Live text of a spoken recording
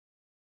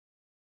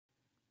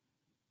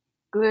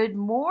Good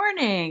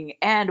morning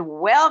and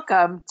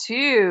welcome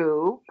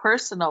to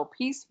Personal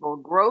Peaceful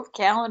Growth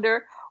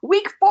Calendar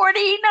Week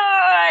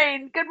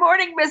 49. Good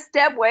morning, Miss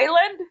Deb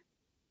Weyland.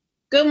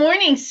 Good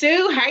morning,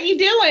 Sue. How you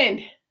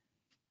doing?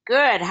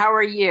 Good. How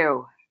are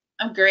you?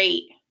 I'm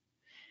great.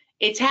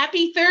 It's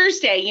happy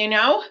Thursday.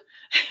 Yes.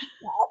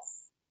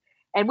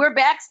 And we're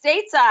back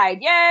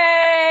stateside.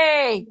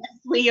 Yay!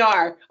 We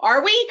are.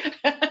 Are we?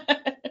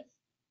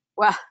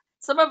 Well,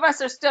 some of us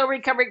are still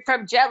recovering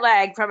from jet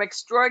lag from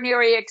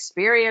extraordinary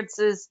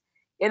experiences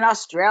in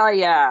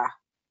Australia.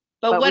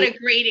 But But what we, a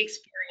great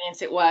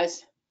experience it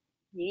was.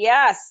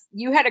 yes,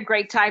 you had a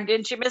great time,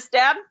 didn't you, Miss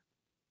Deb?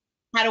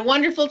 Had a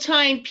wonderful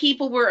time.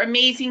 People were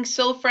amazing,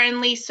 so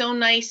friendly, so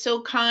nice,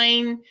 so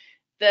kind.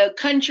 The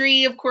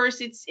country, of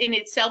course, it's in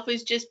itself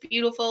is just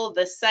beautiful.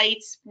 The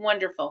sights,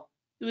 wonderful.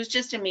 It was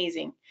just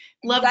amazing.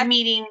 And Loved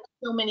meeting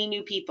so many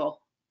new people.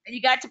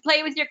 you got to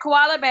play with your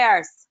koala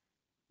bears.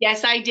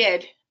 Yes, I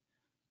did.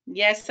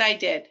 Yes, I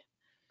did.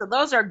 So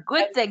those are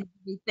good things to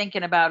be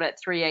thinking about at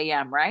 3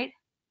 a.m., right?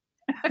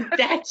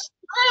 That's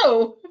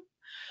true.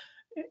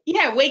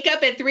 Yeah, wake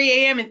up at 3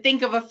 a.m. and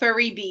think of a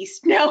furry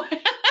beast. No.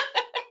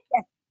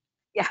 Yeah.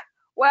 Yeah.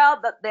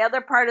 Well, the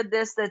other part of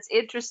this that's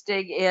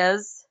interesting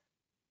is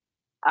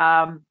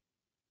um,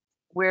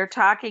 we're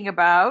talking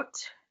about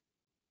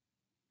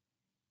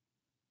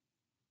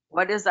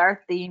what is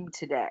our theme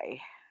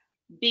today?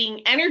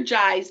 Being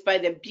energized by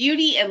the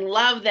beauty and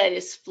love that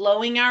is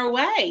flowing our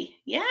way.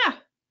 Yeah.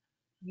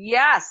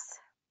 Yes.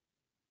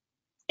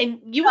 And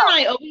you and Oh,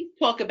 I always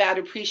talk about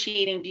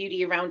appreciating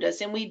beauty around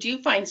us, and we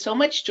do find so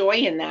much joy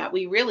in that.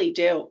 We really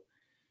do.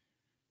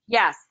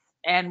 yes.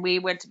 And we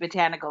went to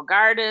botanical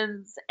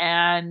gardens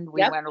and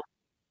we Yep. went to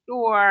the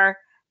store.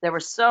 There were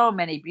so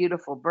many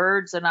beautiful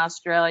birds in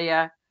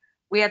Australia.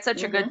 We had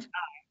such a good Hmm. time.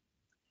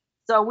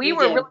 So we We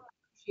were really did.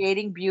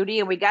 appreciating beauty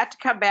and we got to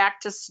come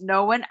back to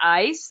snow and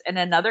ice and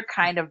another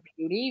kind of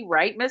beauty,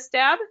 right, Miss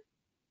Deb?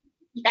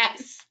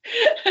 Yes.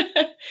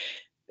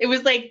 It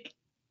was like,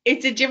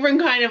 it's a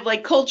different kind of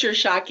like culture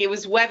shock. It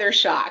was weather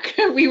shock.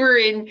 We were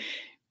in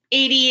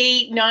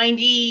 88,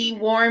 90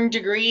 warm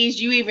degrees.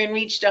 You even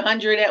reached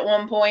 100 at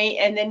one point,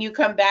 and then you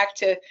come back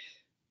to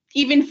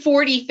even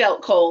 40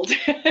 felt cold.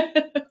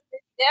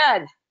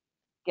 Did.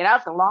 Get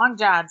out the long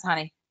johns,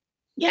 honey.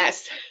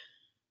 Yes.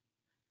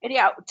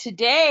 Anyhow,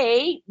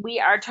 today we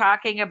are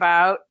talking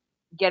about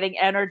getting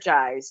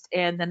energized.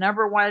 And the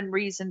number one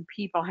reason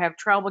people have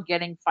trouble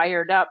getting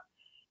fired up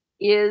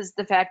is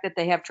the fact that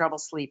they have trouble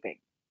sleeping.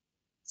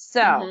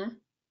 So, Hmm.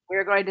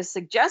 we're going to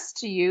suggest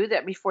to you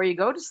that before you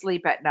go to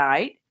sleep at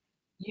night,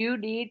 you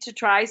need to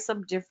try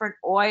some different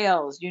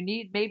oils. You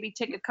need maybe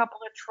take a couple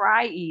of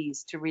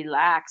tries to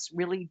relax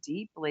really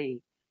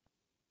deeply.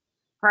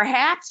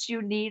 Perhaps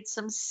you need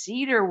some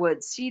cedar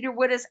wood. Cedar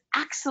wood is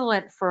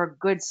excellent for a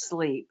good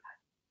sleep.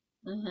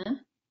 Hmm.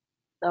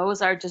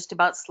 Those are just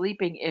about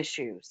sleeping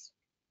issues.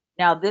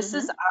 Now, this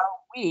is Hmm. our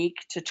week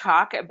to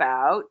talk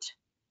about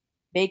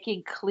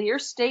making clear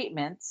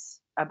statements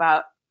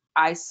about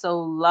I so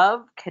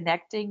love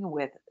connecting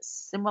with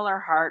similar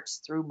hearts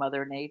through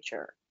Mother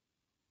Nature.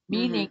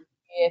 Meaning, Hmm.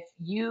 if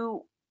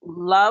you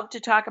love to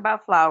talk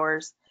about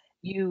flowers,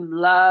 you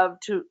love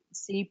to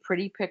see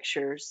pretty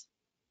pictures,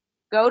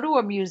 go to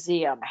a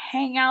museum,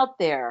 hang out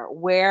there,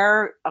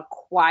 wear a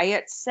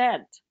quiet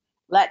scent.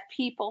 Let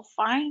people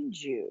find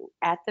you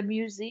at the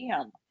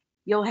museum.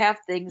 You'll have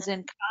things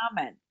in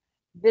common.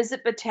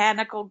 Visit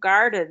botanical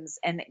gardens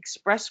and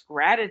express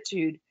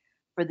gratitude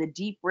for the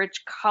deep,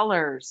 rich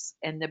colors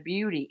and the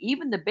beauty.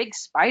 Even the big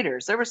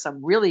spiders. There were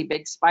some really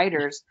big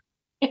spiders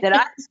that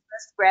I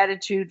expressed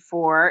gratitude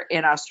for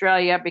in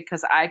Australia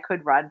because I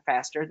could run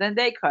faster than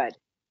they could.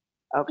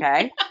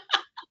 Okay.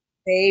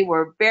 They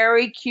were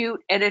very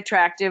cute and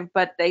attractive,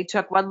 but they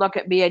took one look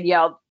at me and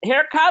yelled,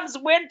 "Here comes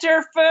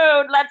winter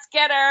food. Let's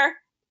get her."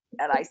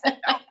 And I said,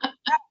 "No,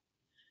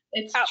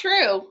 It's no."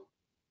 true.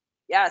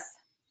 Yes.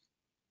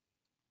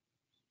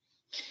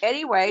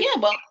 Anyway, Yeah,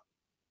 well,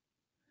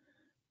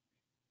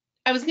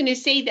 I was going to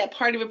say that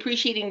part of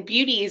appreciating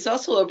beauty is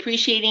also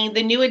appreciating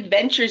the new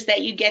adventures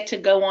that you get to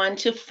go on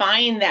to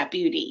find that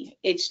beauty.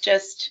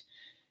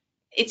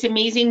 It's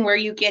amazing where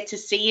you get to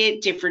see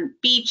it,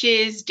 different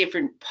beaches,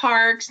 different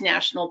parks,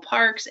 national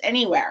parks,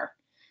 anywhere.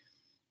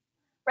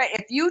 right.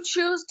 If you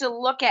choose to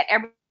look at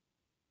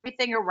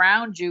everything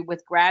around you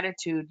with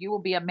gratitude, you will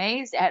be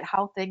amazed at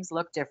how things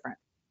look different.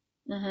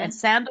 And Hmm.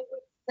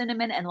 sandalwood,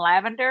 cinnamon, and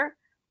lavender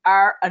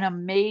are an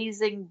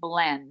amazing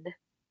blend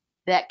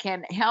that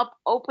can help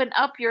open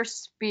up your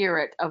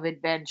spirit of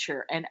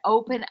adventure and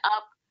open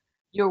up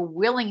your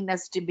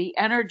willingness to be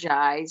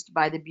energized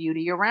by the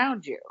beauty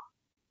around you.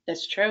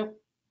 That's true.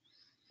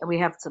 And we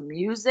have some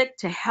music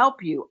to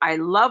help you. I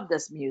love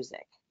this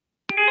music.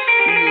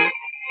 Hmm.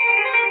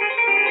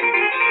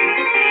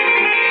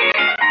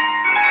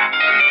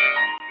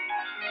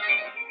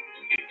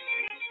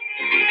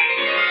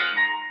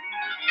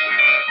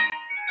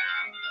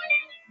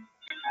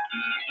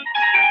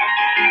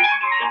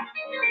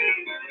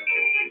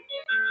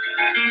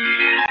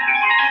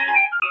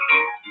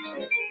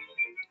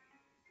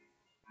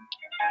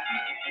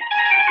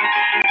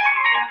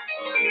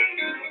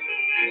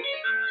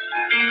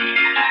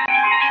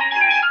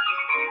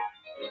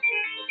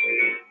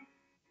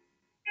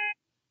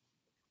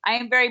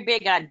 I'm very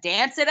big on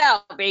dance it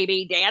out,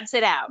 baby, dance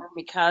it out,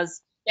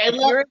 because I if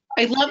love you're,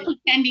 I love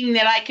pretending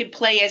that I could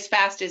play as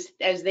fast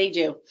as they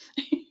do.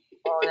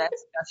 oh,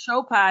 that's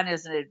Chopin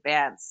is an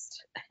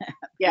advanced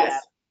Yes. piano.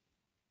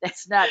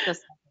 That's not the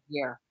second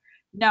year.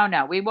 No,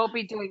 no, we won't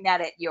be doing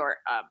that at your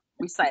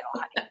recital,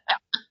 honey.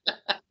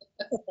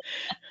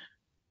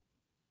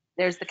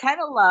 There's the kind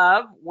of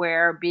love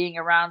where being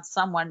around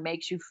someone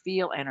makes you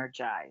feel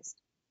energized.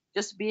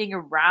 Just being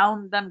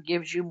around them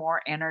gives you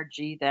more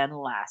energy than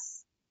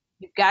less.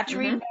 You've got to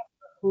Mm-hmm. remember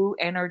who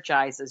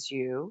energizes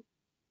you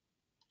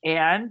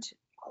and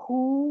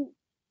who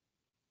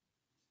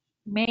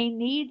may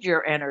need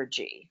your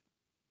energy.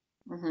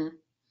 Mm-hmm.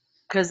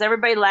 Because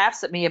everybody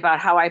laughs at me about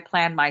how I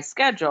plan my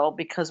schedule,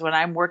 because when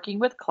I'm working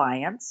with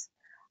clients,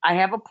 I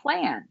have a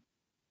plan.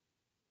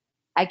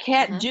 I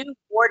can't Mm-hmm. do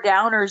four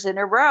downers in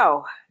a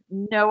row.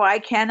 No, I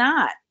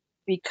cannot.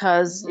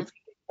 Because Mm-hmm. if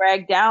you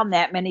drag down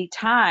that many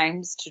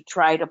times to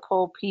try to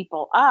pull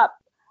people up,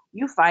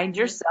 you find Mm-hmm.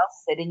 yourself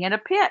sitting in a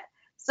pit.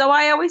 So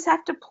I always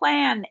have to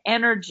plan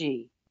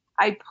energy.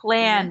 I Mm-hmm.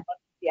 plan,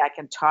 I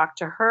can talk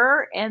to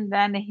her and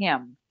then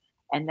him,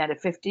 and then a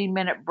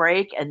 15-minute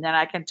break, and then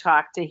I can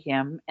talk to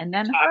him and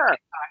then her.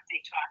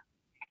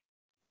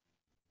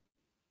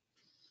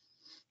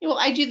 Well,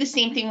 I do the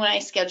same thing when I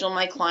schedule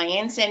my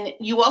clients, and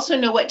you also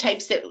know what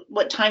times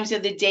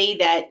of the day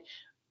that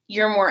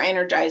you're more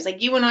energized.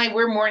 Like you and I,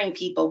 we're morning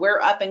people. We're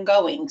up and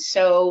going.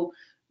 So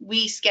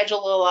we schedule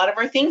a lot of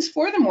our things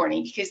for the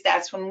morning because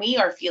that's when we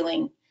are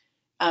feeling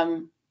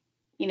um,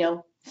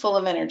 full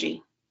of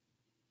energy.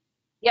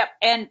 Yep,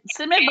 and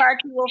cinnamon bark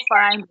you will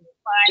find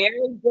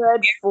very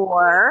good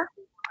for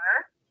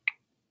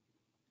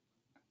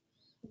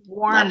A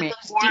lot of warming.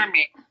 those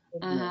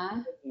deep. Mm-hmm.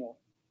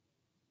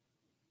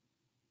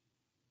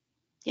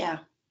 Yeah.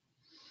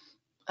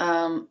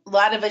 A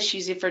lot of us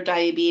use it for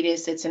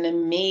diabetes. It's an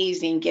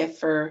amazing gift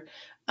for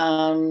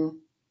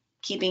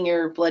keeping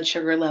your blood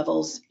sugar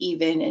levels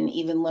even and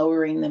even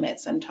lowering them at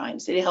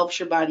sometimes. It helps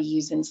your body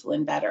use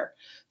insulin better.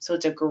 So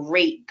it's a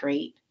great,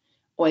 great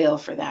oil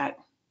for that.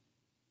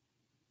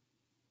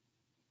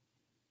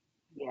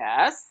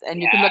 Yes,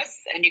 and you can look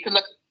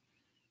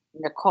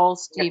Nicole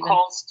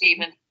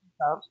Stevens.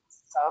 So,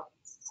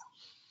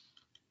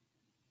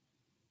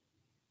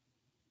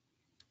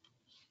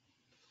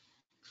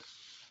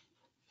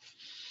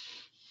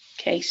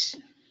 Okay.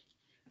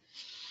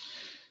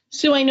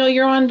 Sue, I know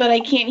you're on, but I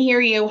can't hear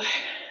you.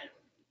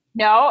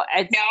 no,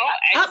 it's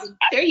Oh,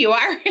 there you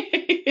are.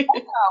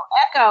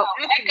 echo.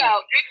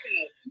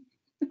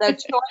 The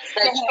choice to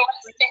have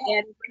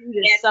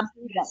gratitude is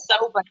something that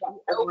nobody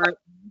or any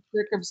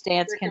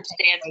circumstance can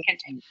take away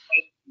from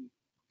you.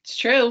 It's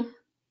true.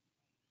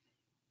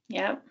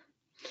 Yeah.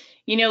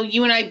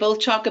 You and I both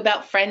talk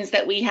about friends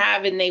that we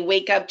have and they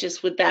wake up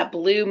just with that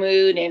blue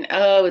mood and,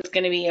 oh, it's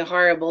going to be a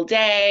horrible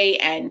day.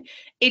 And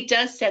it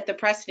does set the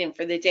precedent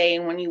for the day.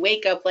 And when you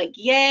wake up like,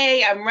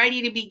 yay, I'm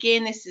ready to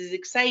begin, this is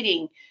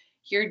exciting,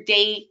 your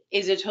day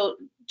is it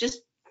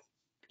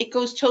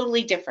goes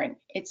totally different.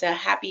 It's a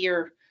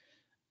happier,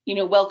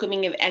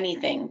 welcoming of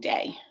anything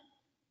day.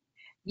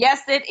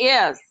 Yes, it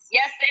is.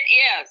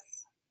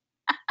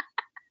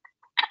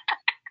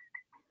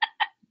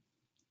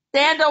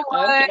 Sandalwood,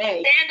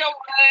 Okay.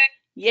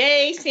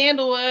 Yay,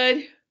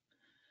 sandalwood.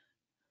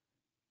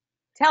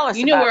 tell us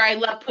You know about where I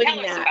love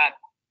putting that.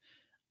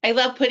 I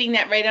love putting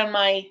that right on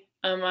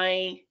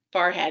my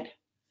forehead.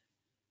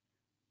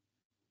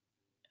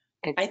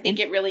 it. I think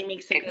it really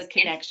makes a good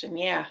connection.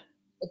 Yeah.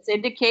 It's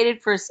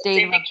indicated for a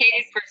state of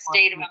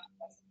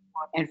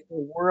and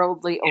for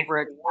worldly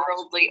overattachment.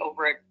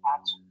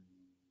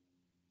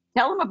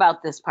 Tell them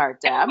about this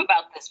part, Deb.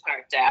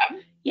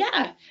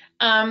 Yeah.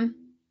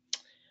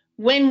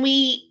 When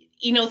we,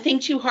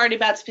 think too hard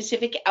about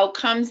specific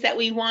outcomes that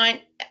we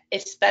want,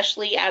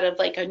 especially out of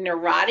like a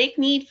neurotic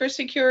need for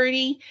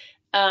security,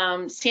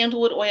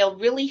 sandalwood oil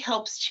really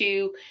helps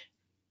to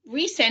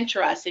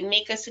recenter us and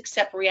make us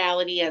accept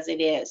reality as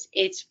it is.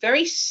 It's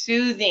very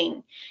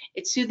soothing.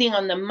 It's soothing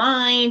on the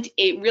mind.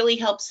 It really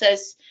helps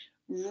us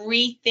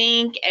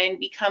rethink and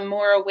become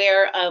more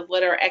aware of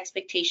what our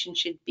expectations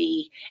should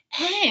be.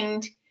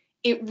 And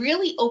it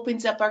really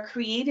opens up our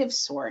creative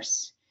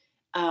source.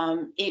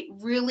 It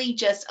really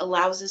just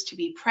allows us to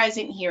be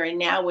present here and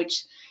now,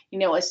 which,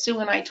 as Sue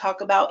and I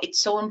talk about, it's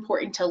so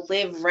important to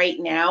live right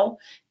now,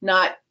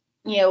 not,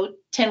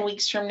 10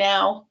 weeks from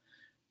now,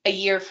 a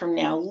year from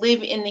now.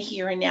 Live in the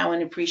here and now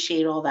and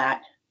appreciate all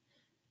that.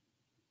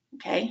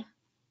 Okay.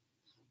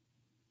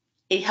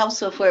 It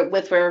helps if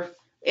we're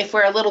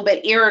a little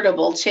bit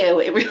irritable too.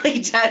 It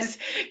really does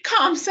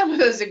calm some of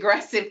those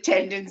aggressive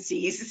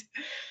tendencies.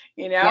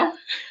 Yeah,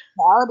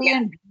 quality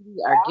and beauty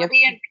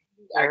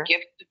are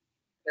gifted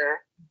to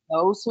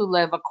those who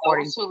live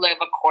according.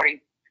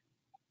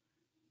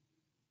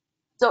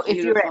 So if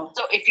you're Beautiful.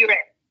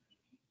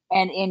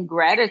 and in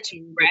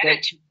gratitude, with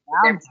everything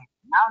around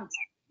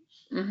you,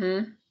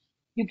 Mm-hmm.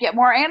 you get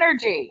more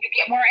energy.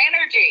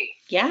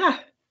 Yeah.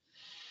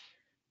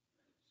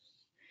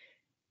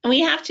 And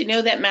we have to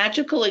know that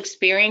magical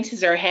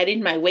experiences are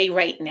headed my way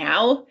right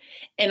now.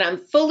 and I'm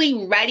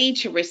fully ready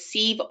to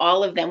receive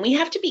all of them. We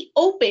have to be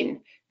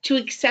open to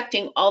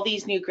accepting all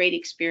these new great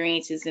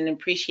experiences and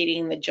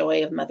appreciating the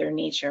joy of Mother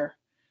Nature.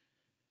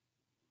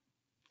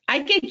 I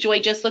get joy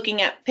just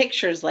looking at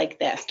pictures like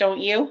this, don't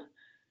you?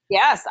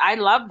 Yes, I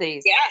love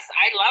these. Yes,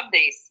 I love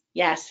these.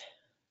 Yes.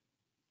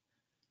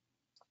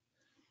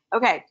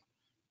 Okay,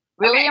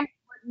 really Okay.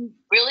 important.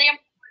 Really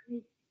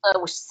important.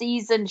 The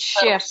season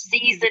shift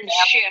Season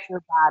shift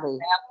your body.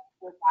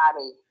 your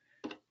body.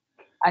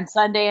 On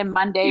Sunday and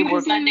Monday,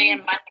 Sunday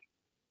and Monday.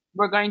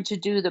 we're going to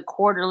do the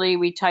quarterly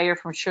Retire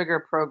from Sugar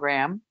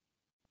program.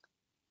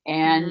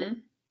 And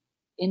Mhm.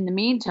 in the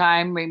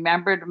meantime,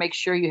 remember to make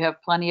sure you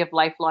have plenty of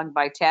lifelong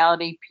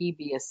vitality,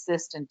 PB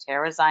Assist, and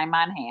Terrazyme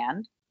on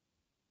hand.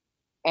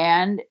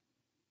 And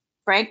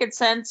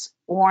frankincense,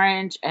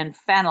 orange, and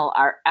fennel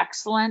are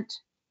excellent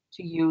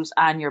to use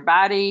on your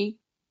body,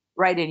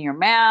 right in your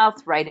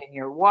mouth, right in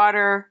your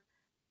water,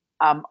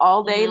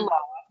 all day Mhm.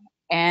 long.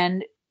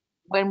 And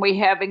when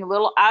we're having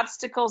little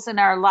obstacles in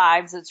our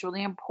lives, it's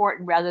really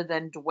important rather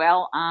than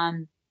dwell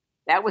on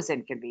that was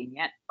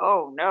inconvenient.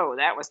 Oh no,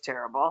 that was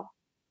terrible.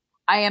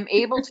 I am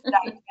able to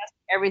digest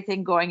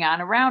everything going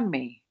on around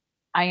me.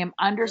 I am Mhm.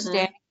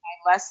 understanding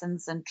my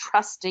lessons and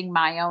trusting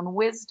my own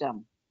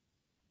wisdom.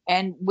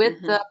 And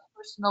with the Mhm.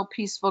 personal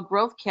peaceful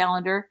growth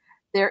calendar,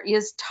 there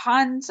is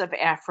tons of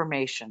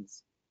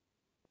affirmations.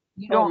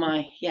 You Oh don't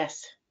my,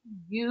 yes.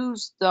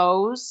 use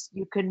those,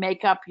 you can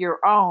make up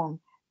your own.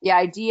 The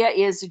idea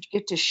is that you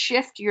get to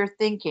shift your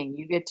thinking,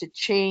 you get to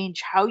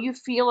change how you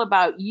feel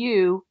about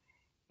you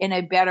in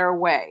a better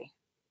way.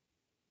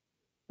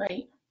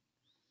 Right.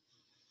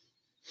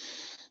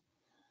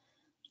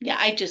 Yeah,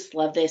 I just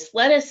love this.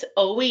 Let us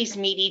always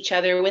meet each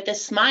other with a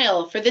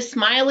smile, for the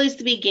smile is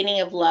the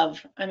beginning of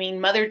love. I mean,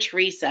 Mother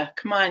Teresa,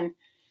 come on.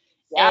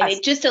 And Yes.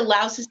 it just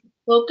allows us to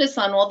focus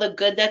on all the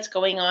good that's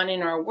going on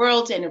in our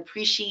world and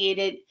appreciate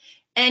it.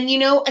 And you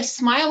know, a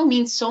smile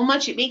means so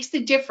much. It makes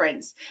the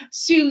difference.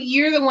 Sue,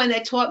 you're the one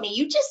that taught me.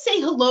 You just say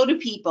hello to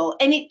people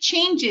and it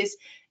changes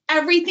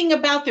everything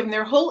about them.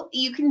 Their whole,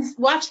 you can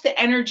watch the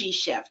energy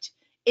shift.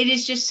 It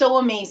is just so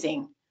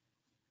amazing.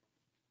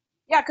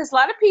 Yeah, because a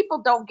lot of people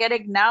don't get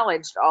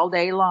acknowledged all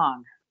day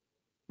long.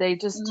 They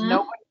just, Hmm.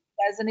 nobody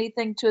says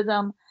anything to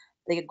them.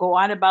 They go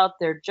on about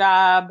their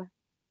job.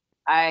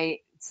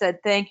 I said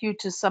thank you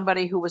to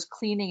somebody who was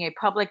cleaning a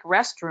public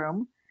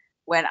restroom.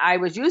 When I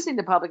was using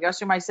the public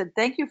restroom, I said,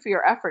 thank you for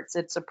your efforts.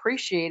 It's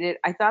appreciated.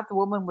 I thought the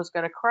woman was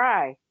going to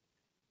cry.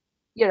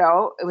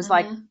 It was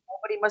like Hmm.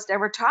 nobody must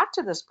ever talk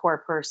to this poor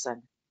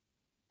person.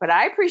 But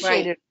I Right.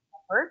 appreciated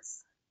her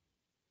efforts.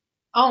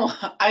 Oh,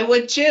 I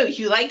would too.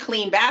 You like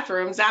clean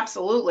bathrooms,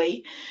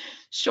 absolutely.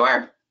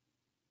 Sure.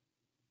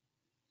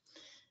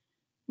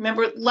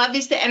 Remember, love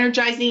is the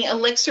energizing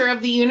elixir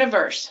of the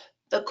universe,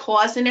 the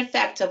cause and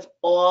effect of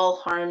all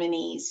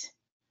harmonies.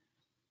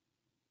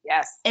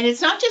 Yes, And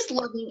it's not just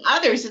loving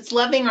others, it's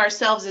loving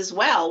ourselves as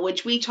well,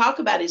 which we talk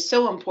about is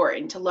so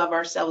important to love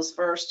ourselves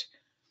first.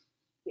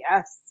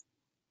 yes.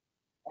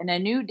 And a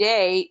new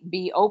day,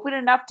 be open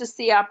enough to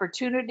see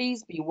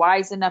opportunities, be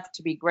wise enough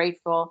to be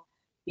grateful,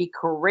 be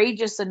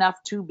courageous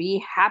enough to be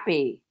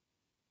happy.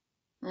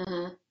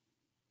 Hmm.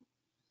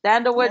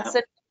 Sandalwood, Yeah.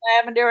 cinnamon,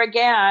 lavender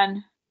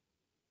again.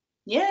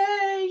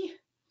 Yay.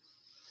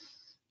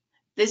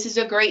 This is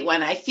a great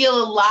one. I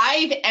feel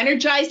alive,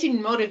 energized,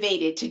 and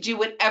motivated to do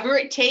whatever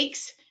it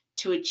takes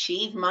to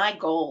achieve my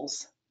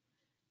goals.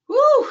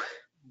 Woo!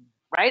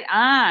 Right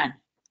on.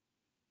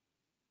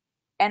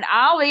 And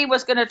Ollie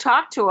was going to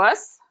talk to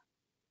us.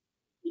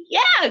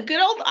 Yeah, good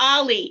old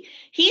Ollie.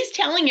 He's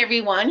telling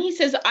everyone, he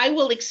says, I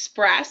will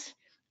express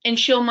and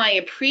show my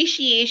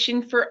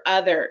appreciation for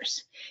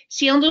others.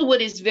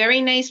 Sandalwood is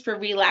very nice for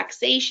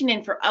relaxation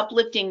and for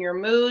uplifting your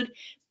mood,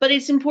 but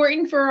it's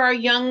important for our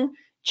young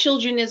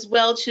children as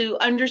well to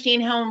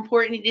understand how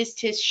important it is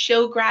to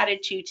show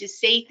gratitude, to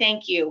say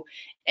thank you,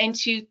 and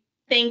to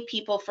thank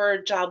people for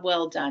a job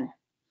well done,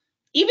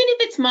 even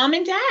if it's mom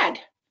and dad.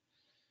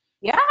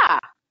 Yeah.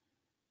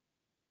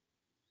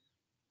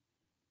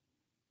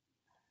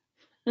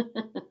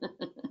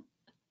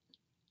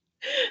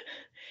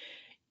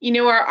 You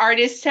know, our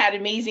artists had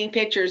amazing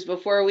pictures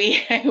before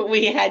we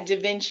we had Da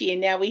Vinci, and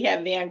now we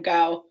have Van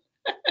Gogh.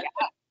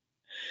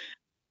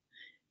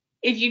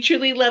 If you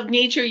truly love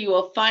nature, you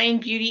will find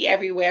beauty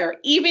everywhere,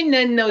 even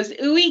in those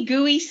ooey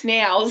gooey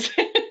snails.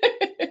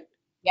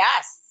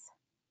 Yes.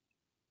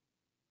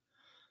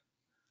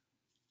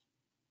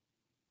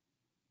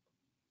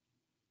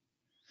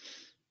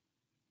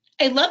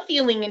 I love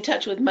feeling in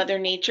touch with Mother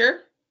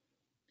Nature,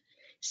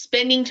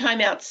 spending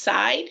time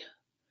outside,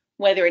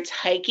 whether it's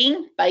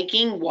hiking,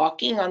 biking,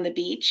 walking on the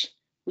beach.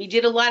 We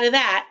did a lot of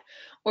that,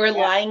 or Yeah.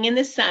 lying in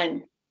the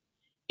sun.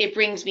 It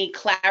brings me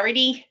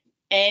clarity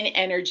and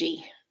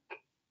energy.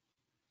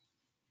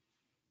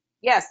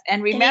 Yes.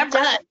 And And it remember,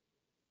 does.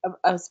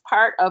 as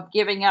part of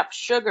giving up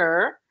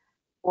sugar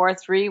for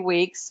 3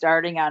 weeks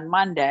starting on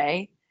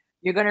Monday,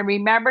 you're going to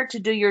remember to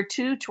do your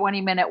 2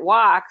 20-minute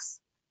walks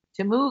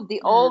to move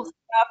the old Mm,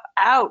 stuff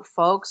out,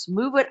 folks.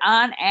 Move it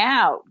on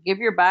out. Give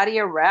your body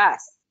a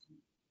rest.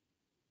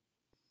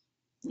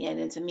 Yeah,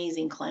 that's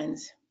amazing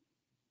cleanse.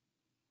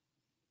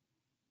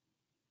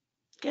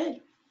 Good.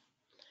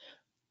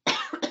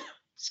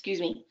 Excuse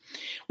me.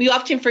 We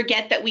often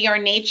forget that we are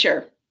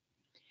nature.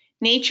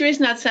 Nature is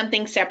not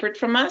something separate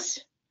from us.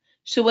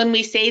 So when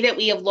we say that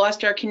we have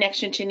lost our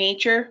connection to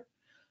nature,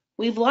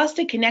 we've lost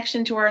a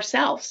connection to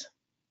ourselves.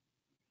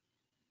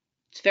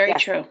 It's very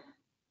Yes. true.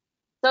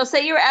 So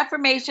say your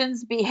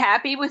affirmations, be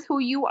happy with who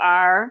you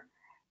are,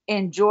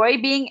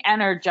 enjoy being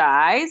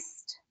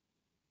energized,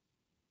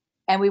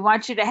 and we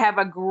want you to have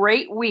a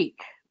great week.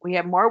 We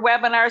have more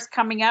webinars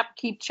coming up.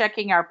 Keep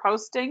checking our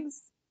postings,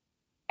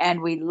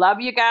 and we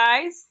love you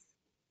guys.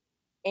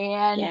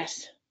 And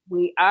Yes.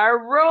 we are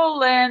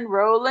rolling,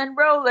 rolling,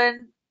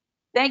 rolling.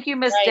 Thank you,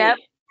 Miss Deb, Right.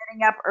 for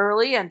getting up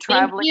early and Thank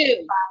traveling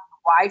you.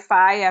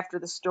 Wi-Fi after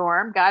the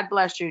storm. God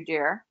bless you,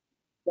 dear.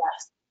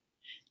 Yes.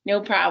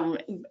 No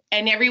problem.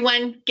 And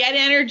everyone, get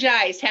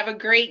energized. Have a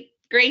great,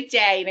 great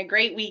day and a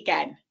great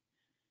weekend.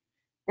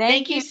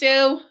 Thank Thank you, you.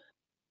 Sue.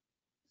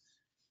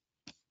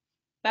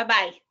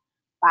 Bye-bye.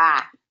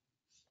 Bye.